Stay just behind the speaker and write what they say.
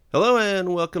Hello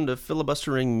and welcome to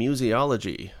Filibustering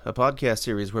Museology, a podcast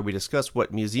series where we discuss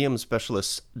what museum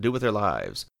specialists do with their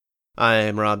lives.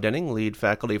 I'm Rob Denning, lead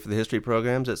faculty for the history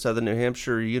programs at Southern New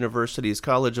Hampshire University's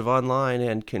College of Online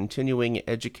and Continuing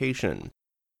Education.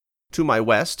 To my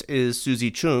west is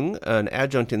Susie Chung, an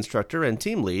adjunct instructor and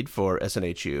team lead for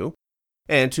SNHU.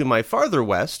 And to my farther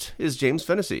west is James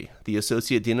Fennessy, the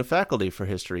associate dean of faculty for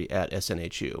history at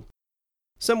SNHU.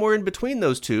 Somewhere in between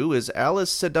those two is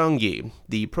Alice Sidongi,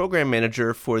 the program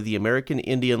manager for the American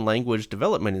Indian Language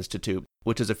Development Institute,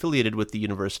 which is affiliated with the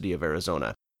University of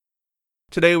Arizona.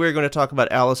 Today we're going to talk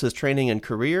about Alice's training and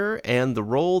career and the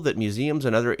role that museums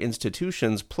and other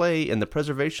institutions play in the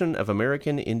preservation of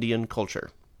American Indian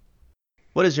culture.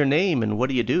 What is your name and what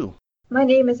do you do? My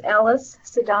name is Alice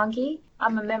Sidongi.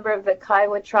 I'm a member of the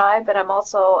Kiowa tribe, but I'm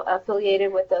also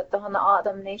affiliated with the Tohono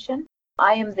O'odham Nation.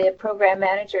 I am the program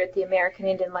manager at the American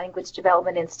Indian Language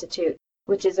Development Institute,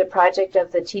 which is a project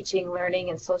of the Teaching, Learning,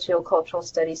 and Sociocultural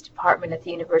Studies Department at the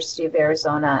University of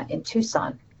Arizona in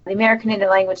Tucson. The American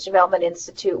Indian Language Development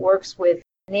Institute works with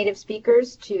native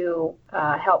speakers to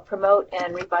help promote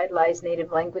and revitalize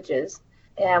native languages.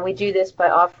 And we do this by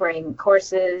offering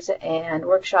courses and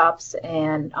workshops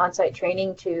and on-site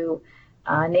training to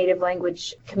native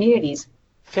language communities.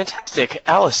 Fantastic.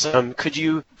 Alice, could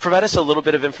you provide us a little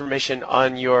bit of information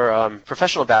on your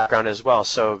professional background as well?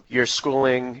 So your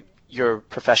schooling, your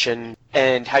profession,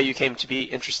 and how you came to be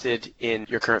interested in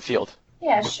your current field.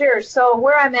 Yeah, sure. So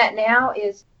where I'm at now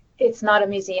is, it's not a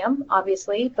museum,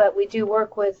 obviously, but we do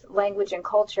work with language and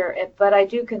culture. But I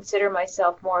do consider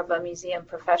myself more of a museum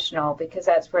professional because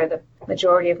that's where the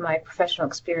majority of my professional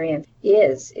experience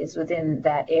is within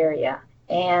that area.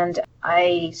 And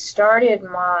I started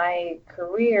my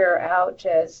career out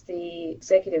as the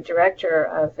executive director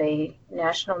of a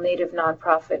national native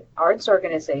nonprofit arts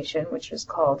organization, which was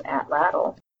called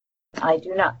Atlatl. I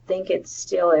do not think it's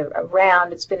still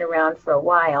around. It's been around for a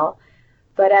while.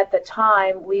 But at the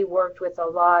time, we worked with a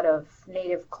lot of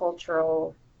native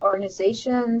cultural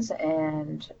organizations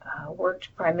and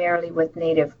worked primarily with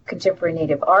contemporary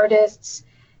native artists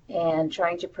and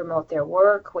trying to promote their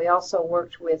work. We also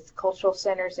worked with cultural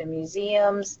centers and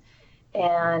museums,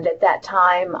 and at that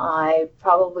time I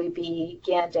probably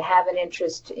began to have an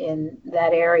interest in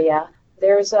that area.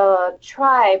 There's a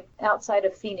tribe outside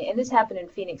of Phoenix, and this happened in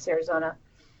Phoenix, Arizona.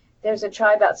 There's a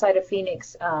tribe outside of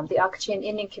Phoenix, the Acachean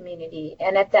Indian community,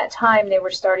 and at that time they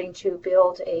were starting to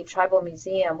build a tribal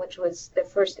museum, which was the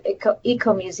first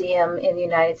eco-museum in the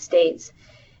United States.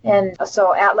 And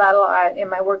so Atlatl, in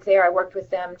my work there, I worked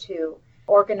with them to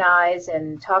organize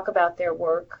and talk about their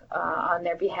work on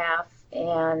their behalf.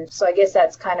 And so I guess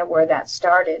that's kind of where that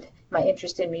started, my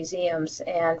interest in museums.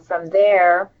 And from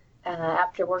there,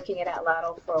 after working at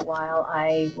Atlatl for a while,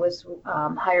 I was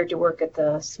hired to work at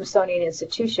the Smithsonian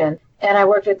Institution. And I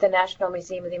worked at the National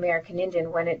Museum of the American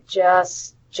Indian when it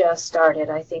just started.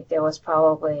 I think there was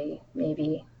probably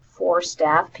maybe 4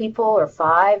 staff people or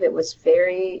 5.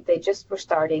 They just were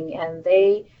starting, and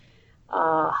they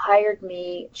hired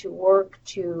me to work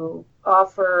to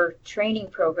offer training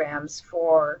programs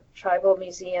for tribal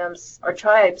museums or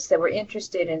tribes that were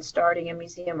interested in starting a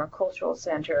museum or cultural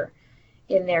center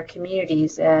in their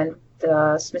communities, and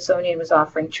the Smithsonian was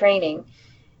offering training.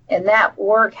 And that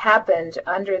work happened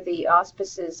under the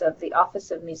auspices of the Office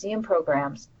of Museum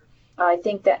Programs. I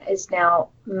think that is now,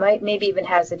 maybe even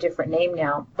has a different name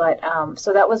now, but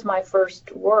so that was my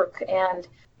first work. And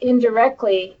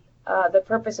indirectly, the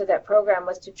purpose of that program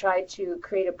was to try to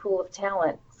create a pool of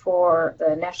talent for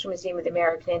the National Museum of the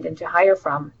American Indian to hire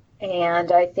from.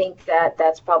 And I think that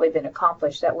that's probably been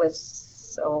accomplished. That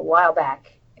was a while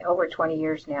back, over 20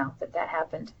 years now that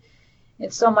happened.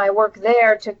 And so my work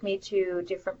there took me to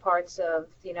different parts of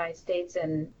the United States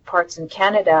and parts in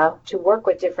Canada to work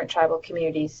with different tribal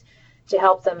communities to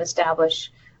help them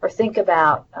establish or think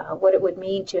about what it would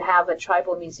mean to have a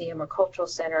tribal museum or cultural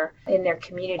center in their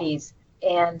communities.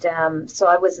 And so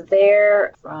I was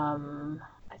there from,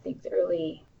 I think, the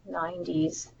early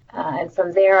 90s. And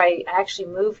from there, I actually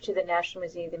moved to the National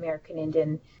Museum of the American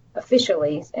Indian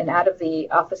officially and out of the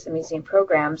Office of Museum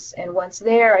Programs. And once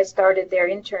there, I started their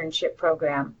internship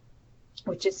program,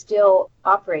 which is still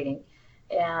operating.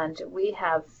 And we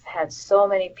have had so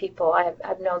many people.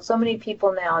 I've known so many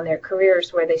people now in their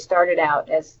careers where they started out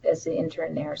as the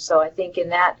intern there. So I think in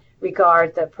that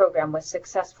regard, the program was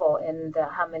successful in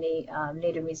how many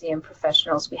Native Museum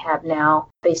professionals we have now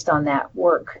based on that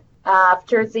work.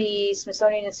 After the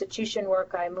Smithsonian Institution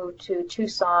work, I moved to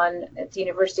Tucson at the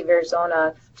University of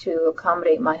Arizona to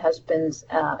accommodate my husband's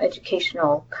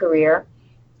educational career.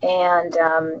 And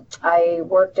I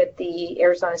worked at the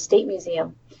Arizona State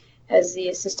Museum as the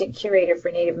assistant curator for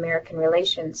Native American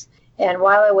Relations. And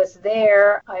while I was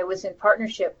there, I was in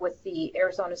partnership with the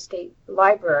Arizona State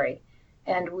Library,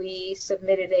 and we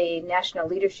submitted a National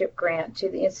Leadership Grant to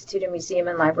the Institute of Museum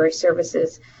and Library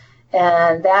Services.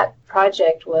 And that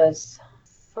project was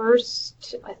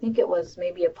first, I think it was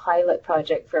maybe a pilot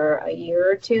project for a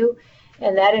year or two,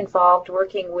 and that involved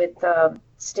working with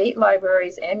state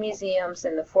libraries and museums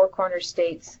in the Four Corners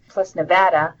states plus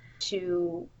Nevada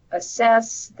to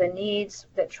assess the needs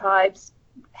that tribes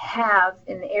have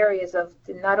in the areas of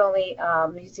not only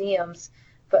museums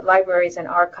but libraries and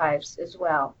archives as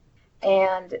well.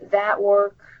 And that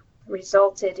work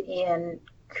resulted in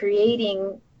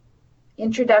creating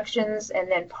introductions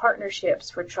and then partnerships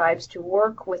for tribes to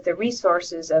work with the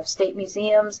resources of state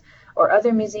museums or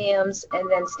other museums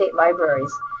and then state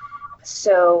libraries.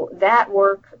 So that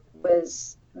work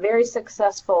was very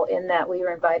successful in that we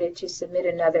were invited to submit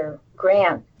another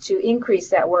grant to increase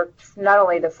that work, not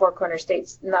only the Four Corners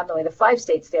states, not only the 5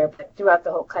 states there, but throughout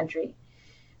the whole country.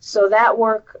 So that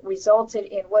work resulted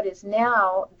in what is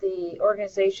now the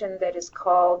organization that is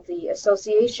called the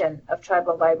Association of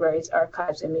Tribal Libraries,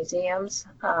 Archives, and Museums.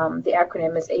 The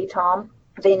acronym is ATOM.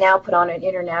 They now put on an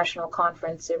international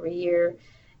conference every year,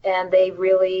 and they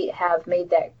really have made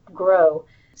that grow.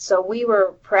 So we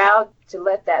were proud to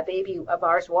let that baby of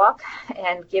ours walk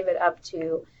and give it up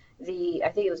to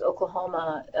I think it was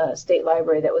Oklahoma State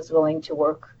Library that was willing to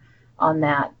work on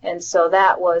that. And so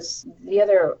that was the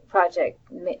other project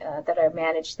that I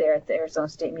managed there at the Arizona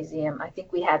State Museum. I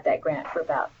think we had that grant for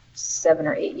about 7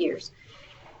 or 8 years.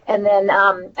 And then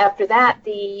after that,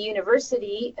 the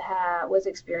university was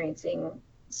experiencing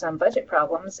some budget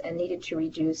problems and needed to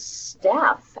reduce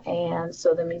staff. And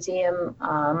so the museum,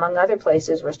 among other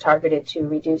places, was targeted to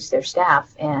reduce their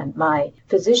staff. And my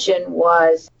position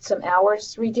was some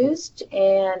hours reduced,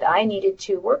 and I needed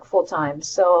to work full time.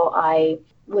 So I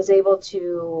was able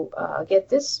to get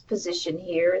this position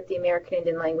here at the American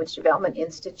Indian Language Development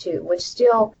Institute, which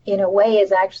still, in a way,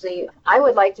 is actually, I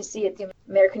would like to see it the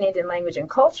American Indian Language and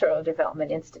Cultural Development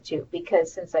Institute,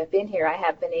 because since I've been here, I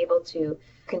have been able to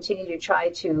continue to try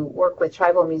to work with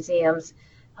tribal museums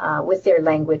with their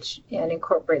language and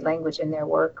incorporate language in their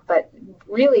work. But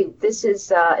really, this is,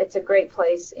 it's a great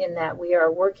place in that we are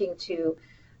working to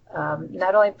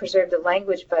not only preserve the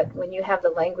language, but when you have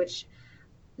the language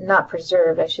not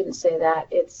preserved, I shouldn't say that,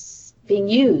 it's being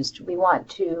used. We want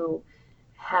to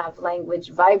have language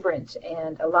vibrant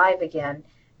and alive again.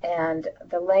 And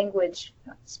the language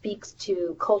speaks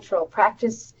to cultural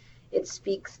practice. It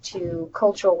speaks to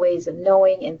cultural ways of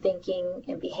knowing and thinking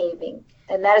and behaving.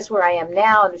 And that is where I am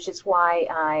now, which is why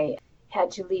I had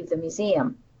to leave the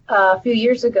museum. A few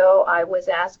years ago, I was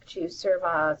asked to serve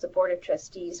as the board of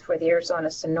trustees for the Arizona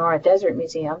Sonora Desert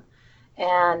Museum.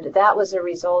 And that was a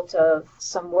result of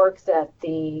some work that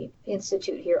the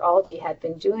Institute here, ALDI, had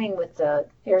been doing with the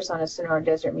Arizona Sonora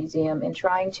Desert Museum in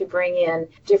trying to bring in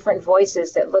different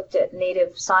voices that looked at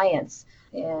Native science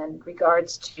in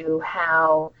regards to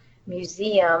how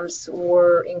museums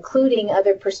were including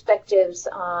other perspectives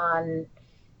on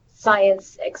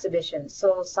science exhibitions.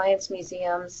 So science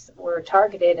museums were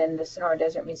targeted, and the Sonora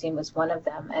Desert Museum was one of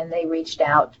them, and they reached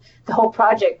out. The whole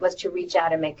project was to reach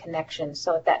out and make connections.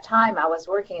 So at that time, I was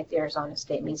working at the Arizona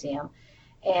State Museum,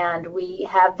 and we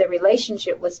have the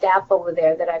relationship with staff over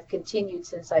there that I've continued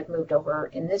since I've moved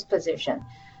over in this position.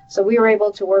 So we were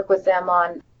able to work with them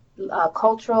on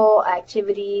cultural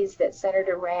activities that centered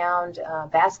around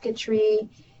basketry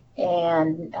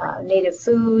and native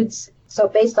foods. So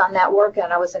based on that work,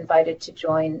 and I was invited to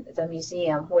join the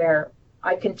museum, where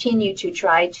I continue to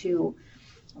try to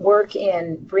work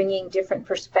in bringing different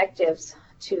perspectives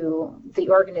to the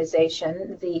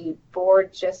organization. The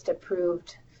board just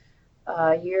approved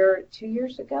 2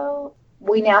 years ago.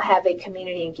 We now have a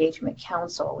community engagement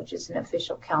council, which is an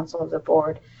official council of the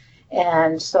board.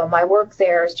 And so my work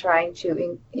there is trying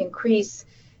to increase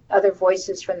other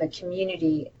voices from the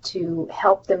community to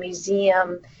help the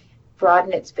museum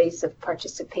broaden its base of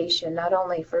participation, not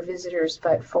only for visitors,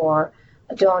 but for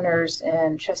donors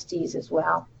and trustees as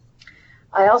well.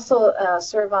 I also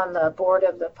serve on the board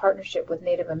of the Partnership with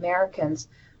Native Americans,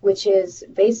 which is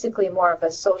basically more of a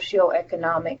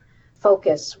socioeconomic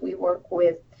focus. We work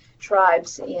with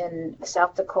tribes in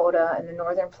South Dakota and the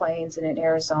Northern Plains and in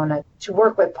Arizona to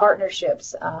work with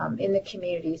partnerships in the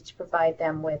communities to provide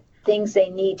them with things they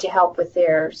need to help with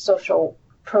their social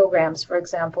programs. For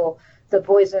example, the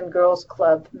Boys and Girls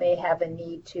Club may have a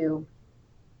need to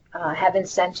have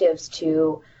incentives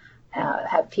to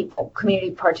have people,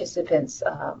 community participants,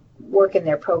 work in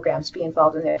their programs, be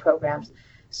involved in their programs.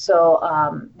 So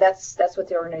that's what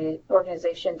the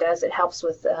organization does. It helps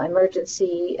with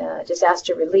emergency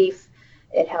disaster relief.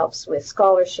 It helps with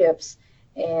scholarships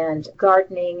and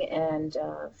gardening and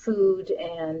food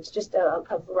and just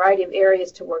a variety of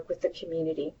areas to work with the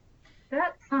community.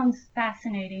 That sounds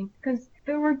fascinating because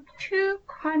there were two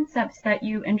concepts that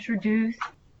you introduced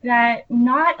that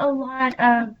not a lot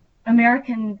of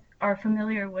Americans are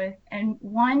familiar with. And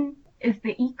one is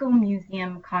the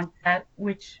eco-museum concept,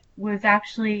 which was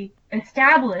actually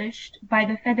established by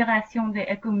the Fédération des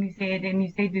écomusées et des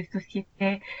musées de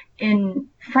société in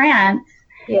France,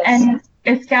 Yes. and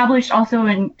established also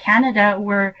in Canada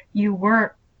where you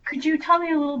work. Could you tell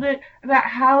me a little bit about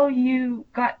how you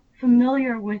got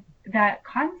familiar with that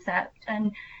concept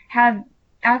and have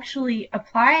actually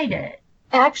applied it?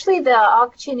 Actually, the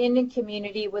Auction Indian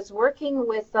community was working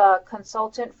with a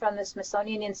consultant from the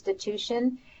Smithsonian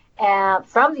Institution,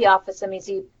 from the Office of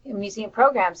Museum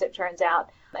Programs, it turns out.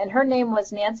 And her name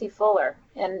was Nancy Fuller.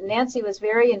 And Nancy was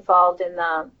very involved in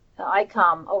the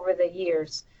ICOM over the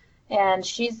years. And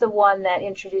she's the one that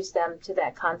introduced them to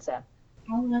that concept.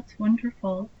 Oh, that's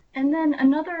wonderful. And then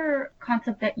another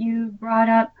concept that you brought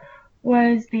up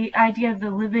was the idea of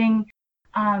the living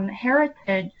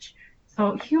heritage,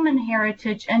 so human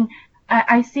heritage. And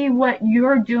I see what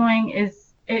you're doing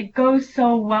is it goes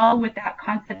so well with that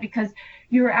concept because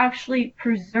you're actually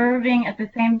preserving at the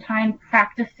same time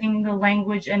practicing the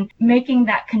language and making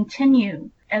that continue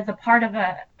as a part of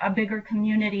a bigger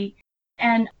community.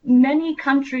 And many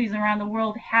countries around the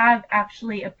world have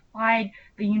actually applied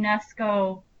the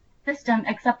UNESCO system,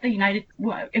 except the United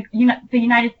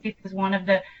States is one of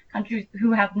the countries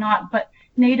who have not. But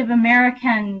Native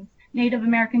American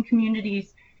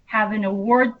communities have an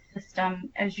award system,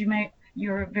 as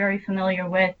you're very familiar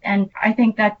with, and I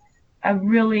think that's a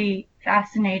really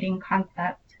fascinating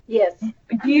concept. Yes.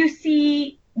 Do you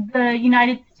see the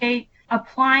United States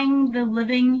applying the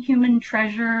living human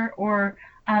treasure or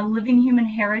living human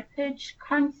heritage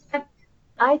concept?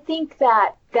 I think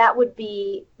that would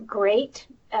be great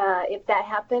if that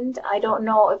happened. I don't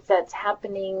know if that's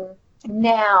happening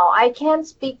now. I can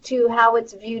speak to how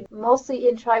it's viewed mostly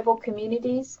in tribal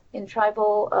communities, in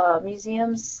tribal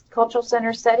museums, cultural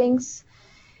center settings,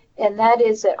 and that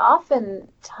is that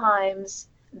oftentimes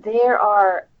there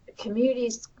are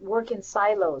communities work in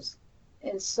silos,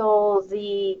 and so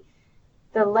the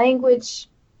language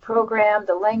program,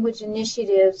 the language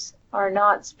initiatives are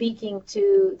not speaking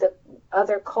to the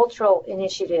other cultural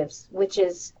initiatives, which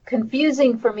is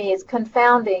confusing for me. It's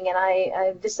confounding, and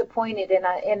I'm disappointed.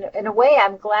 And in a way,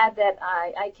 I'm glad that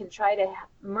I can try to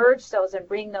merge those and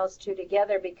bring those two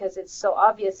together because it's so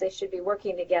obvious they should be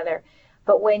working together.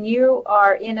 But when you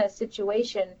are in a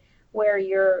situation where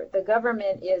the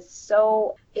government is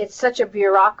it's such a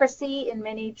bureaucracy in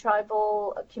many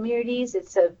tribal communities.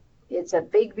 It's a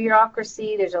big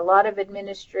bureaucracy. There's a lot of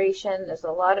administration. There's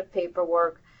a lot of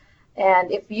paperwork.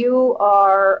 And if you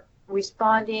are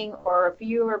responding or if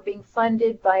you are being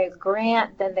funded by a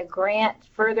grant, then the grant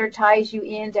further ties you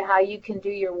into how you can do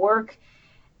your work.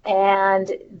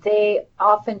 And they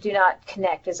often do not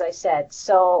connect, as I said.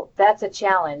 So that's a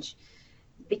challenge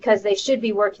because they should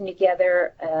be working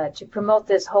together to promote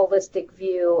this holistic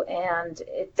view. And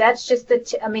that's just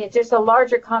there's a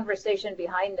larger conversation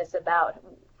behind this about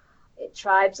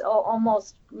tribes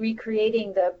almost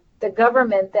recreating the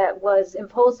government that was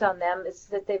imposed on them. Is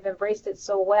that they've embraced it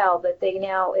so well that they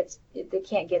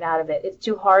can't get out of it. It's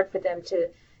too hard for them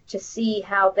to see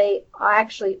how they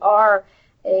actually are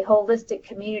a holistic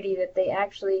community,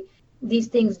 that these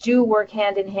things do work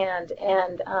hand in hand.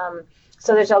 And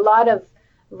so there's a lot of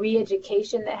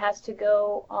re-education that has to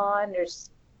go on. There's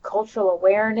cultural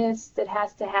awareness that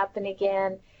has to happen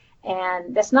again.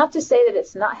 And that's not to say that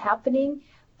it's not happening,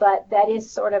 but that is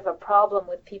sort of a problem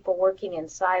with people working in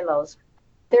silos.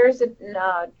 There's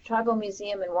a tribal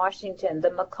museum in Washington,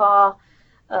 the Makah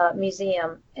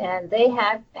Museum, and they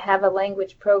have a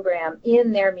language program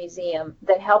in their museum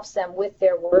that helps them with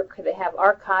their work. They have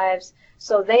archives,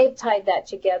 so they've tied that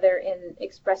together in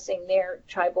expressing their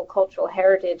tribal cultural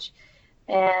heritage.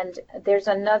 And there's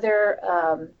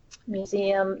another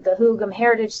museum, the Hugum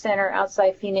Heritage Center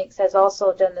outside Phoenix, has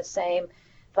also done the same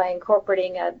by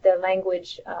incorporating the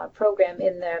language program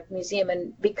in the museum.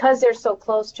 And because they're so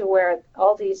close to where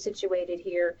Aldi is situated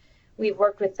here, we've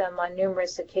worked with them on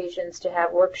numerous occasions to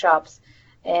have workshops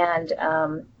and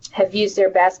have used their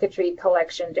basketry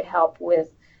collection to help with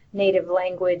native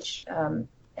language,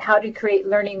 how to create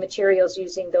learning materials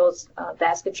using those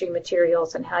basketry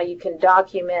materials, and how you can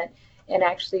document and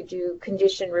actually do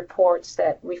condition reports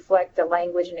that reflect the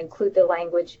language and include the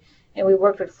language. And we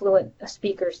worked with fluent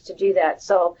speakers to do that.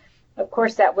 So, of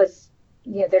course, that was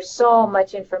there's so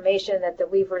much information that the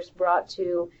weavers brought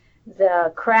to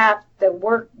the craft, the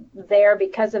work there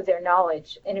because of their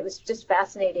knowledge. And it was just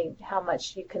fascinating how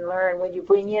much you can learn when you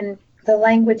bring in the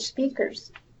language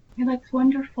speakers. Yeah, that's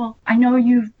wonderful. I know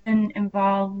you've been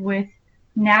involved with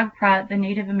NAGPRA, the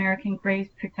Native American Graves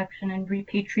Protection and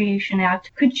Repatriation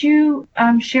Act. Could you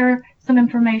share some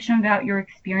information about your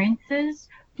experiences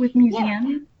with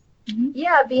museums? Yeah. Mm-hmm.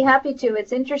 Yeah, I'd be happy to.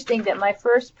 It's interesting that my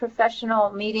first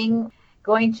professional meeting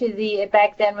going to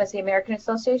back then was the American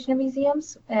Association of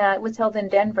Museums. It was held in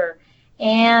Denver.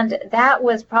 And that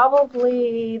was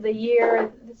probably the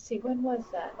year, let's see, when was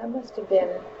that? That must have been,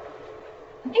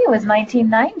 I think it was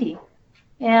 1990.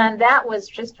 And that was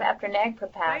just after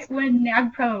NAGPRA passed. Right when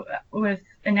NAGPRA was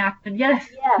enacted, yes.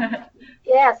 Yeah.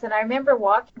 Yes, and I remember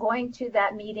going to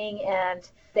that meeting, and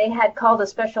they had called a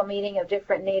special meeting of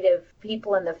different Native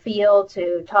people in the field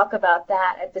to talk about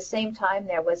that. At the same time,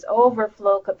 there was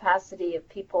overflow capacity of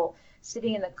people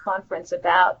sitting in the conference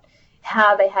about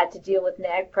how they had to deal with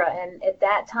NAGPRA. And at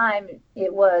that time,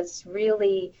 it was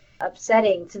really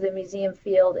upsetting to the museum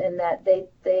field in that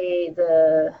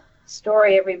the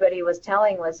story everybody was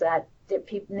telling was that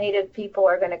Native people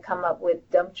are going to come up with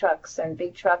dump trucks and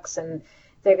big trucks, and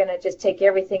they're going to just take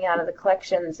everything out of the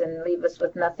collections and leave us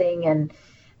with nothing, and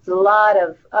a lot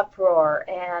of uproar.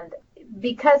 And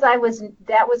because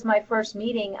that was my first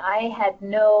meeting, I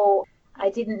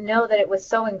didn't know that it was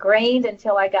so ingrained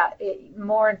until I got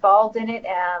more involved in it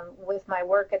with my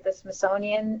work at the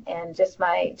Smithsonian and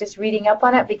just reading up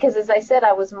on it, because as I said,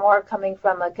 I was more coming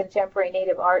from a contemporary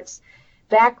Native arts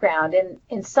background, and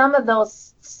in some of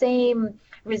those same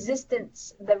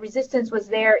the resistance was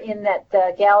there in that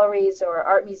the galleries or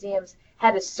art museums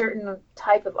had a certain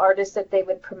type of artist that they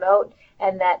would promote,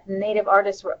 and that Native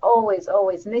artists were always,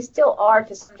 and they still are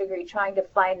to some degree, trying to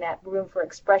find that room for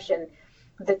expression,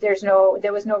 that there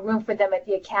was no room for them at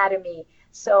the academy.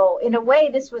 So in a way,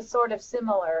 this was sort of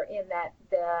similar in that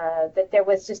that there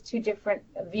was just two different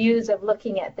views of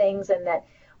looking at things, and that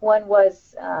one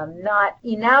was not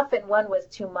enough and one was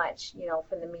too much,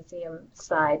 from the museum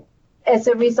side. As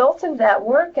a result of that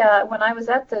work, when I was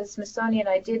at the Smithsonian,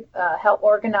 I did help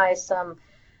organize some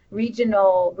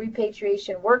regional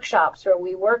repatriation workshops where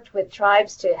we worked with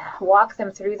tribes to walk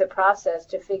them through the process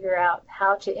to figure out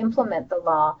how to implement the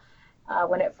law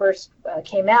when it first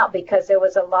came out, because there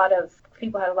was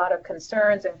people had a lot of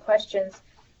concerns and questions.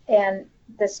 And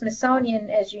the Smithsonian,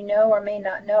 as you know or may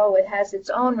not know, it has its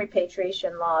own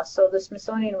repatriation law. So the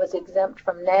Smithsonian was exempt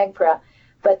from NAGPRA,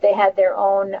 but they had their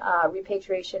own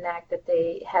repatriation act that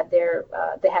they had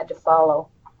to follow.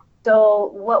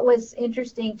 So what was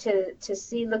interesting to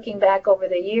see looking back over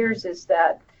the years is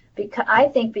that I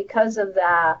think because of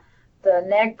the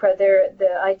NAGPRA,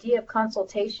 the idea of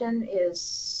consultation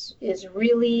is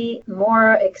really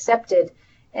more accepted,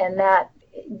 and that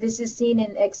this is seen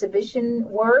in exhibition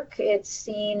work. It's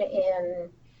seen in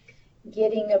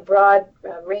getting a broad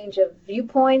range of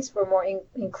viewpoints for more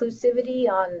inclusivity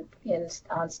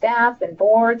on staff and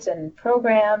boards and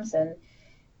programs, and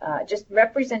just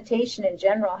representation in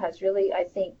general has really, I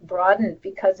think, broadened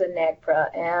because of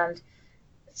NAGPRA. And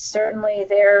certainly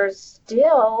there's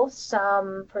still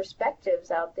some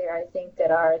perspectives out there, I think,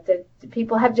 that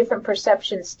people have different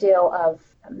perceptions still of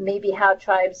maybe how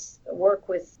tribes work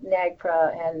with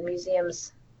NAGPRA and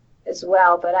museums as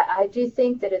well. But I do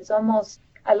think that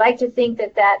I like to think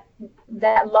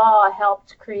that law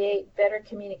helped create better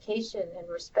communication and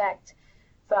respect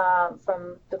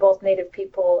from the both Native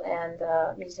people and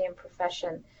museum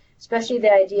profession, especially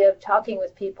the idea of talking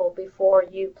with people before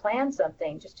you plan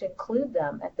something, just to include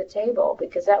them at the table,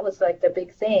 because that was like the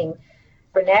big thing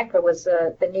for NAGPRA was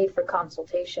the need for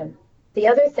consultation. The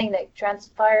other thing that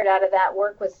transpired out of that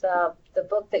work was the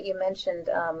book that you mentioned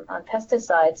on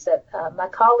pesticides that my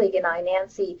colleague and I,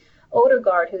 Nancy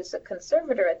Odegaard, who's a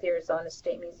conservator at the Arizona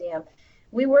State Museum,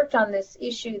 we worked on this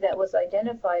issue that was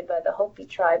identified by the Hopi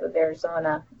tribe of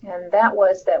Arizona, and that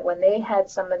was that when they had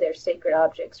some of their sacred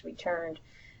objects returned,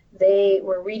 they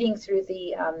were reading through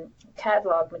the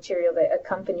catalog material that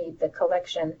accompanied the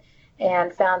collection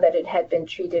and found that it had been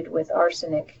treated with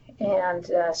arsenic. And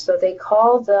so they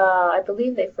called, I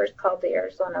believe they first called the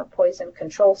Arizona Poison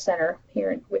Control Center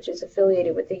here, which is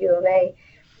affiliated with the U of A.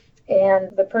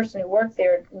 And the person who worked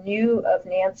there knew of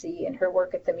Nancy and her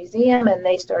work at the museum, and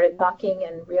they started talking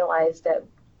and realized that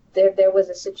there was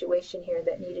a situation here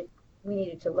that we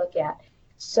needed to look at.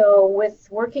 So with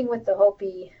working with the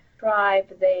Hopi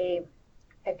tribe,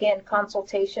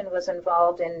 consultation was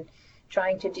involved in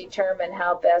trying to determine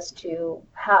how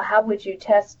would you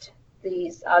test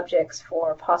these objects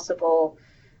for possible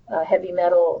heavy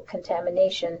metal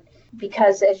contamination.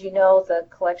 because, as you know, the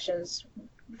collections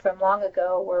from long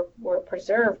ago were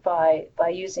preserved by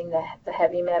using the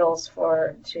heavy metals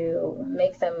to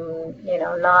make them,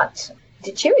 not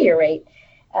deteriorate,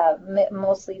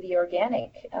 mostly the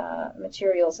organic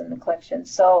materials in the collection.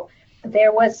 So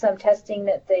there was some testing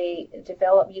that they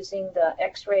developed using the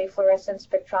X-ray fluorescence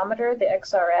spectrometer, the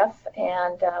XRF,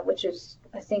 and which is,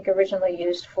 I think, originally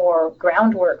used for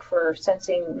groundwork for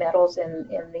sensing metals in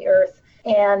the earth.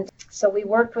 And so we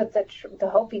worked with the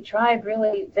Hopi tribe.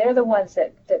 Really, they're the ones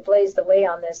that blazed the way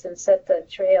on this and set the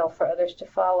trail for others to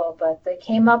follow. But they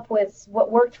came up with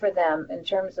what worked for them in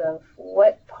terms of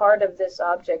what part of this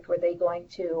object were they going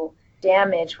to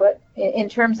damage, what in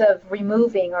terms of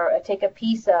removing or take a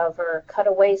piece of or cut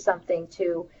away something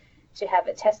to have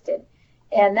it tested.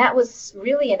 And that was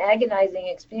really an agonizing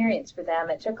experience for them.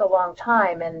 It took a long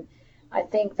time, and I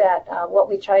think that what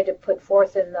we tried to put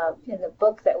forth in the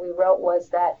book that we wrote was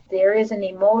that there is an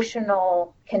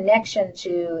emotional connection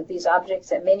to these objects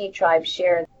that many tribes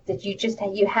share, that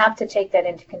you have to take that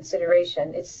into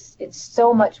consideration. It's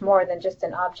so much more than just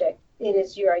an object. It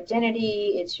is your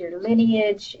identity, it's your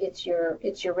lineage, it's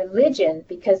your religion,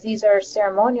 because these are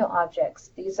ceremonial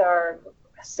objects. These are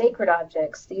sacred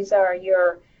objects. These are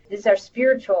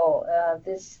spiritual.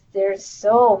 There's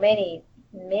so many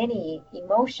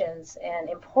emotions and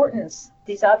importance.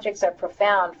 These objects are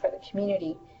profound for the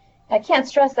community. I can't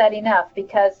stress that enough,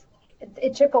 because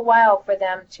it took a while for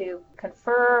them to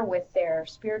confer with their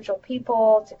spiritual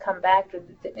people, to come back to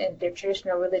their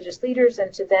traditional religious leaders,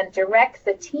 and to then direct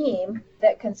the team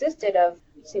that consisted of,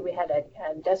 we had an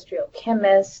industrial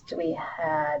chemist, we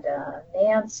had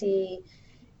Nancy,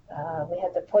 we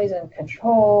had the poison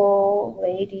control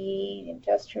lady,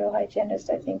 industrial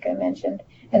hygienist, I think I mentioned,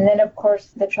 and then, of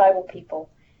course, the tribal people.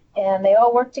 And they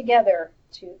all worked together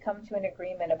to come to an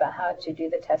agreement about how to do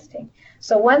the testing.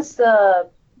 So once the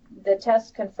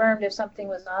test confirmed if something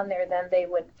was on there, then they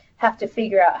would have to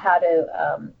figure out how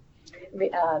to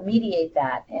mediate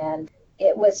that. And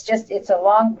it was a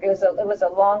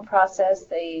long process.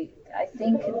 I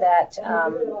think that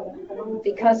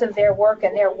because of their work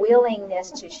and their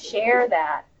willingness to share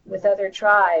that with other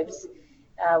tribes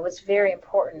was very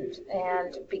important.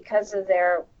 And because of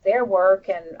their work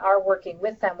and our working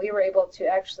with them, we were able to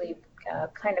actually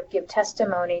kind of give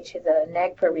testimony to the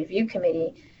NAGPRA Review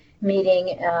Committee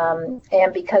meeting,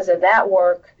 and because of that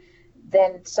work,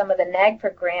 then some of the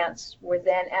NAGPRA grants were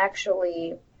then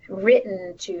actually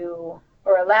written to,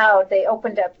 or allowed, they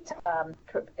opened up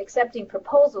accepting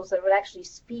proposals that would actually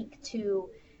speak to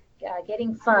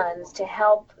getting funds to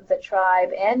help the tribe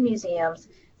and museums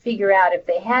figure out if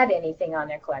they had anything on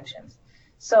their collections.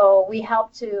 So we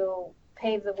helped to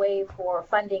pave the way for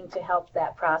funding to help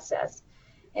that process.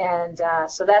 And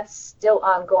so that's still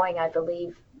ongoing, I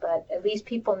believe, but at least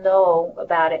people know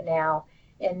about it now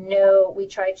and know we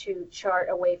try to chart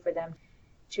a way for them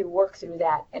to work through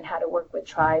that and how to work with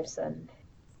tribes and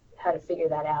how to figure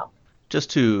that out.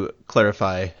 Just to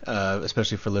clarify,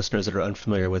 especially for listeners that are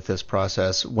unfamiliar with this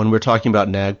process, when we're talking about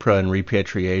NAGPRA and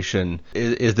repatriation,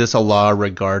 is this a law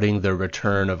regarding the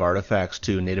return of artifacts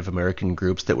to Native American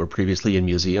groups that were previously in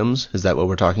museums? Is that what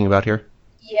we're talking about here?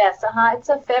 Yes, it's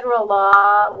a federal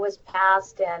law, was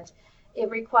passed, and it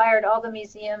required all the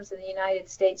museums in the United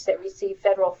States that receive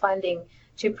federal funding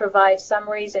to provide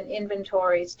summaries and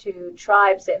inventories to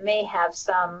tribes that may have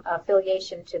some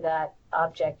affiliation to that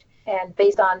object. And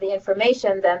based on the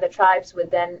information, then the tribes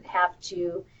would then have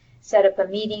to set up a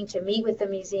meeting to meet with the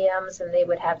museums, and they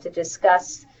would have to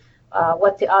discuss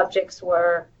what the objects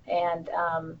were, and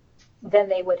then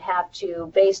they would have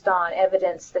to, based on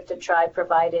evidence that the tribe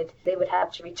provided, they would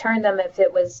have to return them if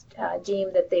it was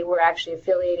deemed that they were actually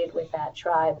affiliated with that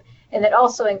tribe. And that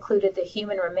also included the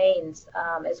human remains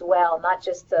as well, not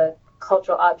just the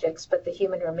cultural objects, but the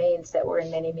human remains that were in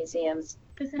many museums.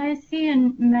 Because I see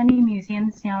in many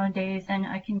museums nowadays, and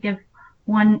I can give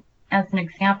one as an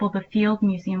example, the Field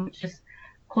Museum, which is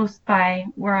close by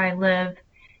where I live,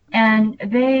 and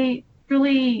they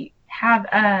really have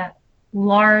a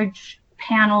large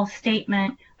panel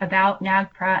statement about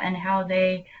NAGPRA and how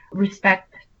they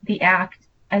respect the act,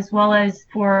 as well as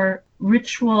for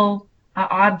ritual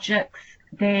objects.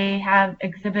 They have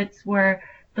exhibits where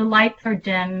the lights are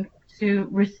dimmed to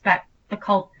respect the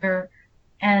culture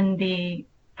and the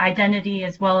identity,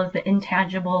 as well as the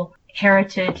intangible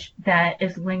heritage that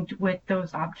is linked with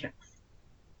those objects.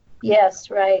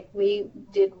 Yes, right. We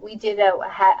did.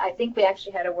 I think we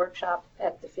actually had a workshop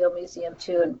at the Field Museum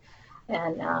too,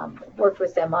 and worked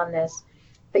with them on this.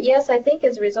 But yes, I think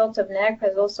as a result of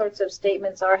NAGPRA, those sorts of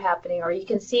statements are happening, or you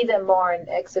can see them more in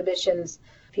exhibitions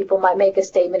people might make a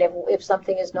statement if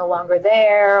something is no longer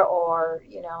there, or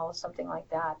something like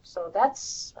that. So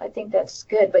I think that's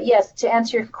good. But yes, to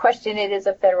answer your question, it is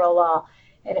a federal law,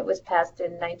 and it was passed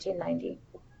in 1990,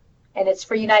 and it's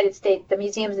for United States, the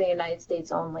museums in the United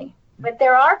States only. But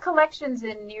there are collections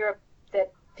in Europe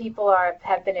that people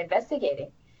have been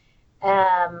investigating.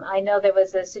 I know there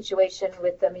was a situation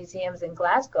with the museums in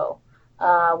Glasgow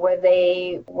where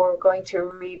they were going to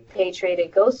repatriate a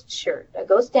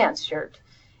ghost dance shirt.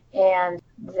 And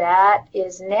that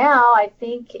is now, I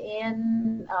think,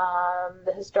 in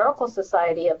the Historical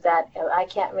Society of that. I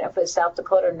can't remember if it was South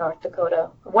Dakota or North Dakota,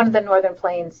 one of the Northern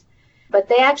Plains. But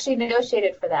they actually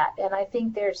negotiated for that. And I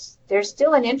think there's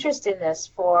still an interest in this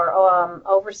for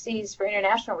overseas, for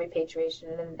international repatriation.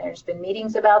 And there's been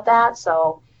meetings about that.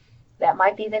 So that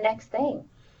might be the next thing.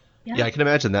 Yeah, I can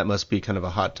imagine that must be kind of a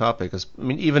hot topic. I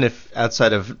mean, even if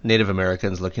outside of Native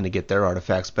Americans looking to get their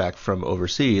artifacts back from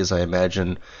overseas, I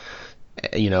imagine,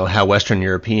 how Western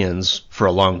Europeans for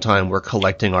a long time were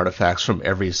collecting artifacts from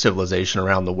every civilization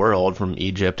around the world, from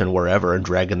Egypt and wherever, and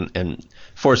dragging and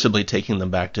forcibly taking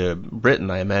them back to Britain.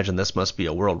 I imagine this must be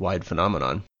a worldwide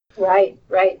phenomenon. Right.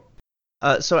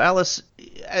 So Alice,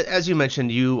 as you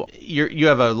mentioned, you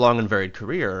have a long and varied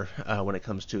career when it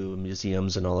comes to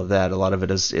museums and all of that. A lot of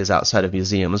it is outside of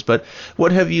museums. But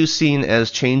what have you seen as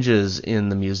changes in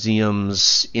the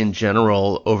museums in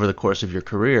general over the course of your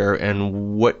career,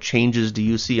 and what changes do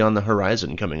you see on the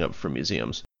horizon coming up for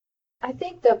museums? I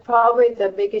think probably the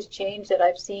biggest change that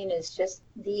I've seen is just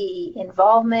the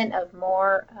involvement of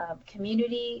more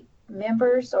community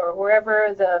members, or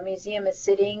wherever the museum is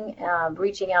sitting,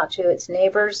 reaching out to its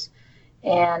neighbors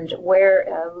and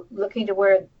looking to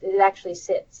where it actually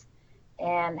sits,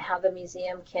 and how the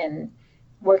museum can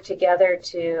work together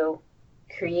to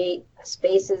create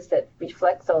spaces that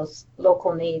reflect those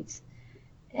local needs.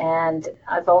 And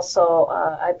I've also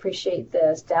I appreciate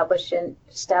the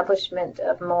establishment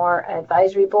of more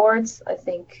advisory boards. I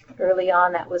think early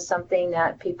on that was something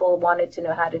that people wanted to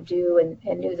know how to do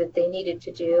and knew that they needed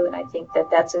to do, and I think that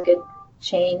that's a good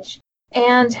change.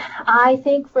 And I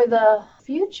think for the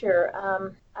future,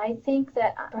 I think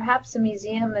that perhaps the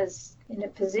museum is in a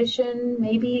position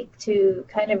maybe to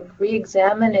kind of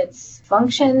re-examine its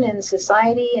function in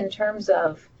society in terms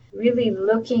of really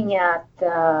looking at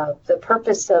the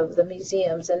purpose of the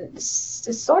museums. And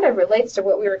this sort of relates to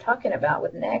what we were talking about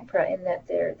with NAGPRA, in that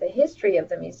the history of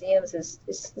the museums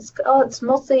it's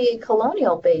mostly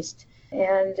colonial based.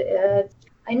 And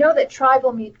I know that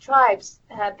tribes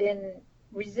have been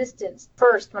resistant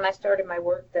first when I started my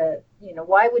work.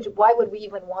 Why would we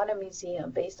even want a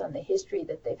museum based on the history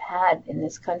that they've had in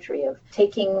this country of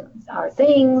taking our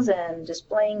things and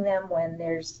displaying them when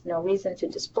there's no reason to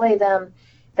display them,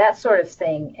 that sort of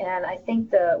thing. And I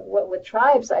think what with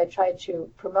tribes I tried to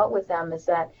promote with them is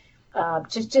that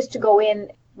just to go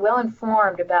in well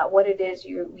informed about what it is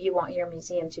you want your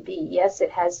museum to be. Yes,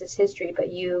 it has this history,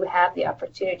 but you have the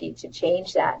opportunity to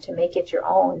change that, to make it your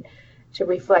own, to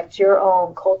reflect your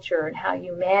own culture and how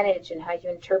you manage and how you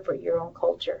interpret your own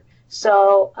culture.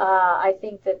 So I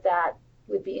think that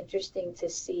would be interesting to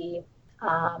see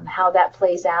how that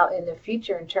plays out in the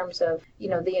future in terms of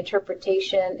the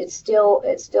interpretation. It's still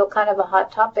kind of a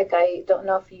hot topic. I don't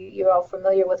know if you're all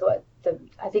familiar with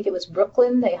I think it was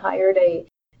Brooklyn. They hired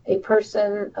a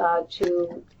person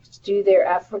to do their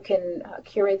African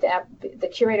curate the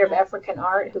curator of African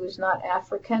art who's not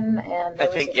African, and I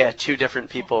think two different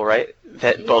people, right?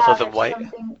 That both of them white.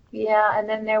 Yeah, and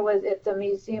then there was at the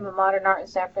Museum of Modern Art in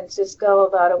San Francisco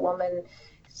about a woman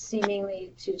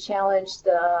seemingly to challenge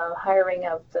the hiring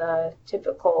of the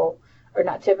typical, or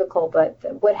not typical, but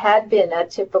what had been a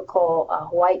typical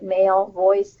white male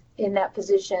voice in that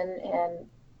position, and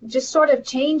just sort of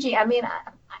changing. I mean,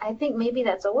 I think maybe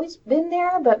that's always been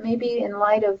there, but maybe in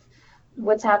light of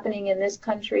what's happening in this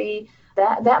country,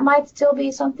 that might still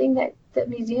be something that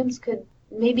museums could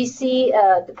maybe see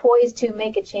poised to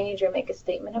make a change or make a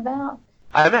statement about.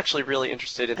 I'm actually really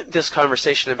interested in this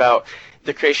conversation about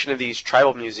the creation of these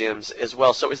tribal museums as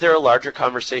well. So is there a larger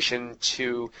conversation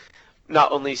to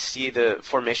not only see the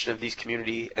formation of these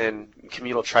community and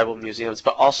communal tribal museums,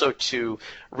 but also to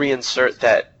reinsert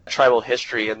that tribal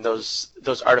history and those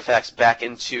artifacts back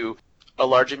into a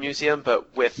larger museum,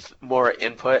 but with more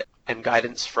input and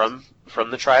guidance from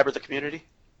the tribe or the community?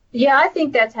 Yeah, I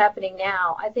think that's happening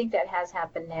now. I think that has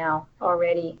happened now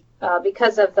already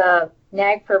because of the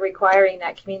NAGPRA requiring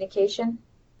that communication.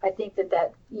 I think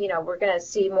that we're going to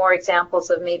see more examples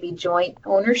of maybe joint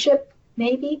ownership,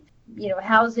 maybe,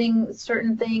 housing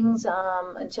certain things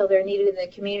until they're needed in the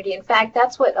community. In fact,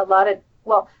 that's what a lot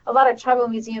of tribal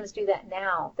museums do that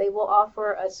now. They will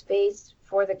offer a space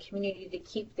for the community to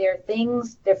keep their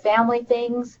things, their family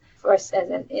things,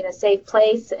 in a safe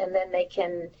place, and then they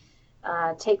can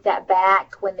take that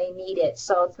back when they need it.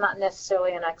 So it's not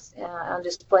necessarily on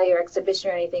display or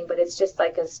exhibition or anything, but it's just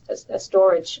like a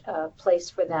storage place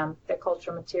for them, their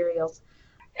cultural materials.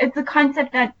 It's a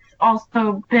concept that's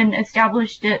also been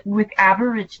established with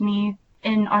Aborigines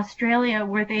in Australia,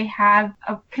 where they have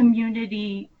a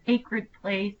community sacred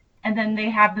place, and then they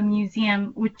have the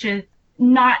museum, which is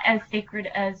not as sacred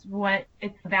as what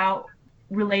it's about,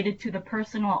 related to the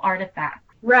personal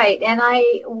artifacts. Right, and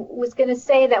I was going to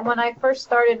say that when I first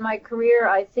started my career,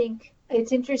 I think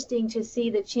it's interesting to see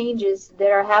the changes that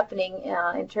are happening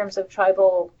in terms of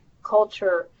tribal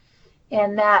culture,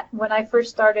 and that when I first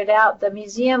started out, the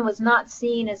museum was not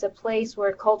seen as a place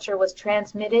where culture was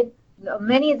transmitted.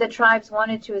 Many of the tribes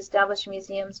wanted to establish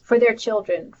museums for their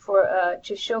children,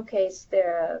 to showcase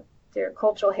their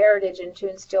cultural heritage and to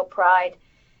instill pride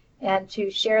and to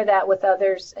share that with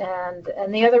others. And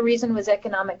the other reason was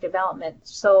economic development.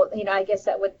 So, I guess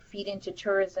that would feed into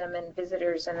tourism and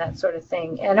visitors and that sort of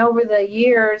thing. And over the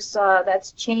years,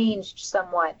 that's changed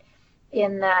somewhat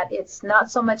in that it's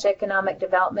not so much economic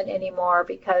development anymore,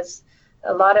 because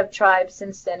a lot of tribes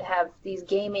since then have these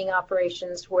gaming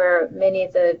operations where many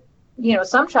of the,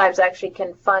 some tribes actually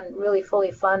can really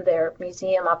fully fund their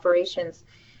museum operations.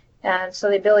 And so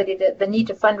the need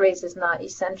to fundraise is not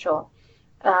essential.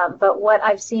 But what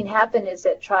I've seen happen is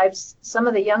that tribes, some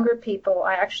of the younger people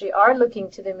actually are looking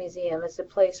to the museum as a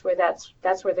place where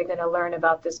that's where they're going to learn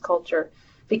about this culture,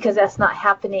 because that's not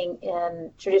happening in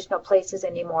traditional places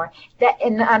anymore.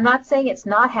 And I'm not saying it's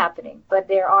not happening, but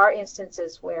there are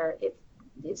instances where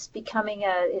it's becoming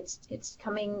it's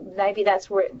coming. Maybe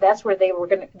that's where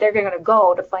they're going to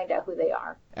go to find out who they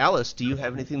are. Alice, do you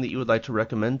have anything that you would like to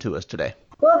recommend to us today?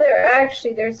 Well,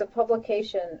 there's a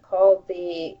publication called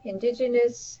the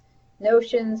Indigenous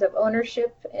Notions of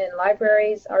Ownership in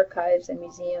Libraries, Archives, and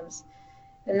Museums.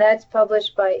 And that's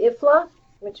published by IFLA,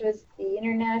 which is the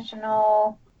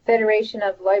International Federation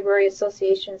of Library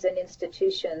Associations and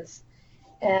Institutions.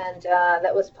 And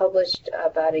that was published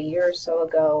about a year or so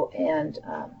ago. And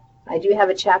I do have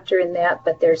a chapter in that,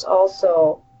 but there's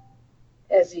also,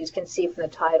 as you can see from the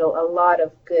title, a lot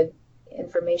of good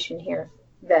information here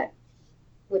that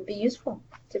would be useful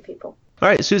to people. All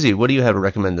right, Susie, what do you have to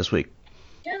recommend this week?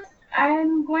 Yes,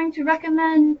 I'm going to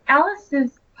recommend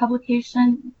Alice's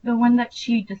publication. The one that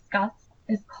she discussed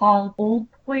is called Old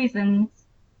Poisons,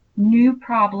 New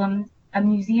Problems, a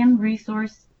museum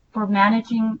resource for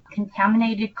managing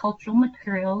contaminated cultural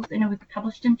materials, and it was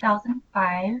published in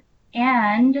 2005.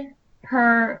 And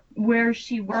where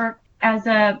she worked as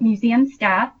a museum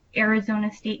staff, Arizona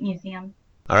State Museum.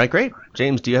 All right, great.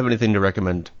 James, do you have anything to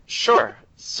recommend? Sure.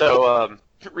 So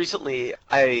recently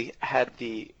I had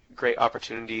the great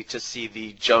opportunity to see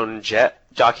the Joan Jett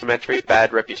documentary,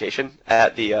 Bad Reputation,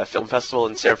 at the film festival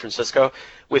in San Francisco,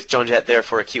 with Joan Jett there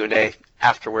for a Q&A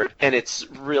afterward. And it's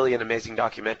really an amazing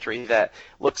documentary that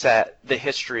looks at the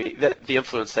history, the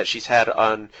influence that she's had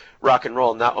on rock and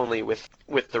roll, not only with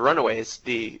the Runaways,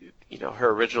 her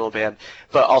original band,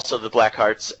 but also the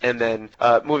Blackhearts, and then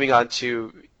moving on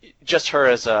to just her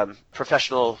as a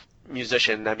professional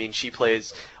musician. I mean, she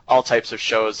plays all types of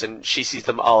shows, and she sees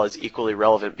them all as equally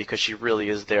relevant because she really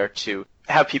is there to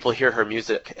have people hear her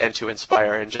music and to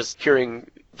inspire. And just hearing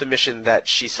the mission that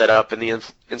she set up and the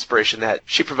inspiration that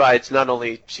she provides not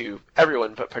only to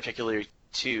everyone but particularly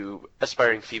to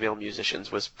aspiring female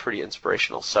musicians was pretty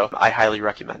inspirational. So I highly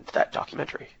recommend that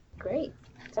documentary. Great.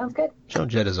 Sounds good. Joan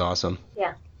Jett is awesome.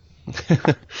 Yeah.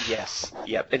 Yes,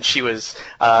 yep. And she was,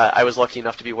 I was lucky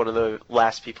enough to be one of the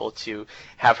last people to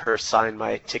have her sign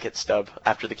my ticket stub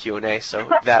after the Q&A, so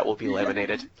that will be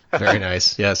laminated. Very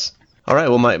nice, yes. All right,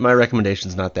 well, my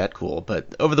recommendation's not that cool,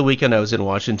 but over the weekend I was in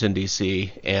Washington,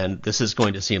 D.C., and this is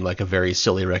going to seem like a very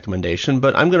silly recommendation,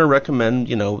 but I'm going to recommend,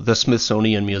 the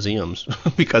Smithsonian museums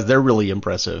because they're really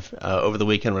impressive. Over the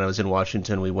weekend when I was in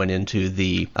Washington, we went into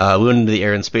the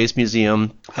Air and Space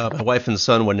Museum. My wife and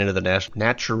son went into the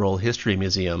Natural History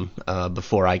Museum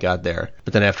before I got there,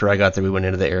 but then after I got there, we went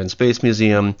into the Air and Space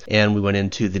Museum, and we went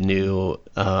into the new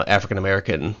African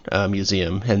American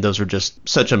Museum, and those are just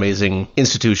such amazing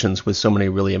institutions with so many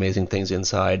really amazing things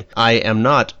inside. I am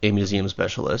not a museum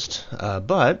specialist,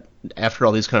 but after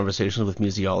all these conversations with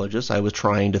museologists, I was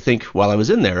trying to think while I was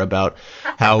in there about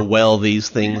how well these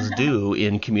things do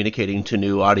in communicating to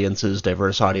new audiences,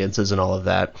 diverse audiences, and all of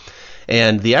that.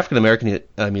 And the African American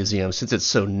Museum, since it's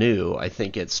so new, I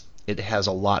think it's it has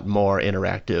a lot more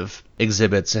interactive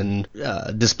exhibits and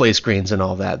display screens and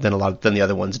all that than the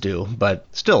other ones do. But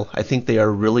still, I think they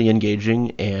are really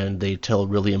engaging and they tell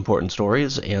really important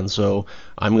stories. And so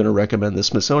I'm going to recommend the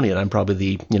Smithsonian. I'm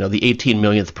probably the 18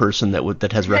 millionth person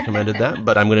that has recommended that,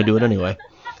 but I'm going to do it anyway.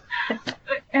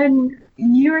 And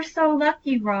you're so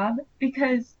lucky, Rob,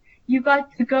 because you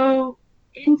got to go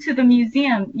into the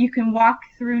museum. You can walk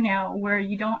through now where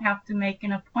you don't have to make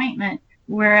an appointment.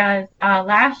 Whereas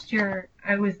last year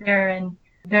I was there and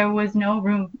there was no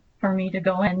room for me to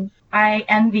go in. I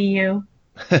envy you.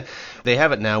 They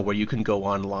have it now where you can go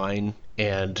online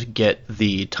and get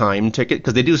the time ticket,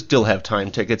 because they do still have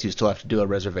time tickets. You still have to do a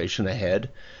reservation ahead.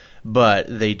 But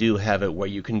they do have it where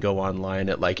you can go online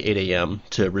at like 8 a.m.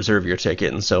 to reserve your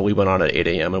ticket. And so we went on at 8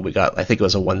 a.m. and we got, I think it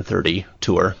was a 1:30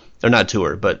 tour. Or not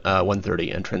tour, but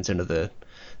 1:30 entrance into the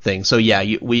thing. So yeah,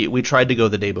 we tried to go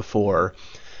the day before,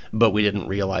 but we didn't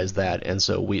realize that. And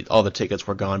so all the tickets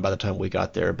were gone by the time we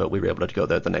got there, but we were able to go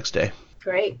there the next day.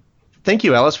 Great. Thank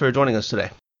you, Alice, for joining us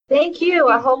today. Thank you.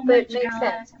 I hope it makes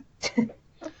sense.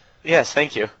 Yes,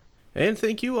 thank you. And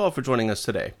thank you all for joining us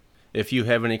today. If you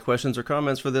have any questions or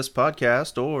comments for this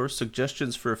podcast or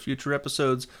suggestions for future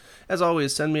episodes, as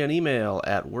always, send me an email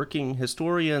at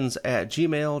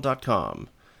workinghistorians@gmail.com.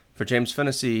 For James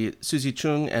Fennessy, Susie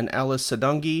Chung, and Alice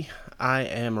Sadungi, I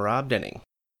am Rob Denning.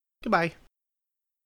 Goodbye.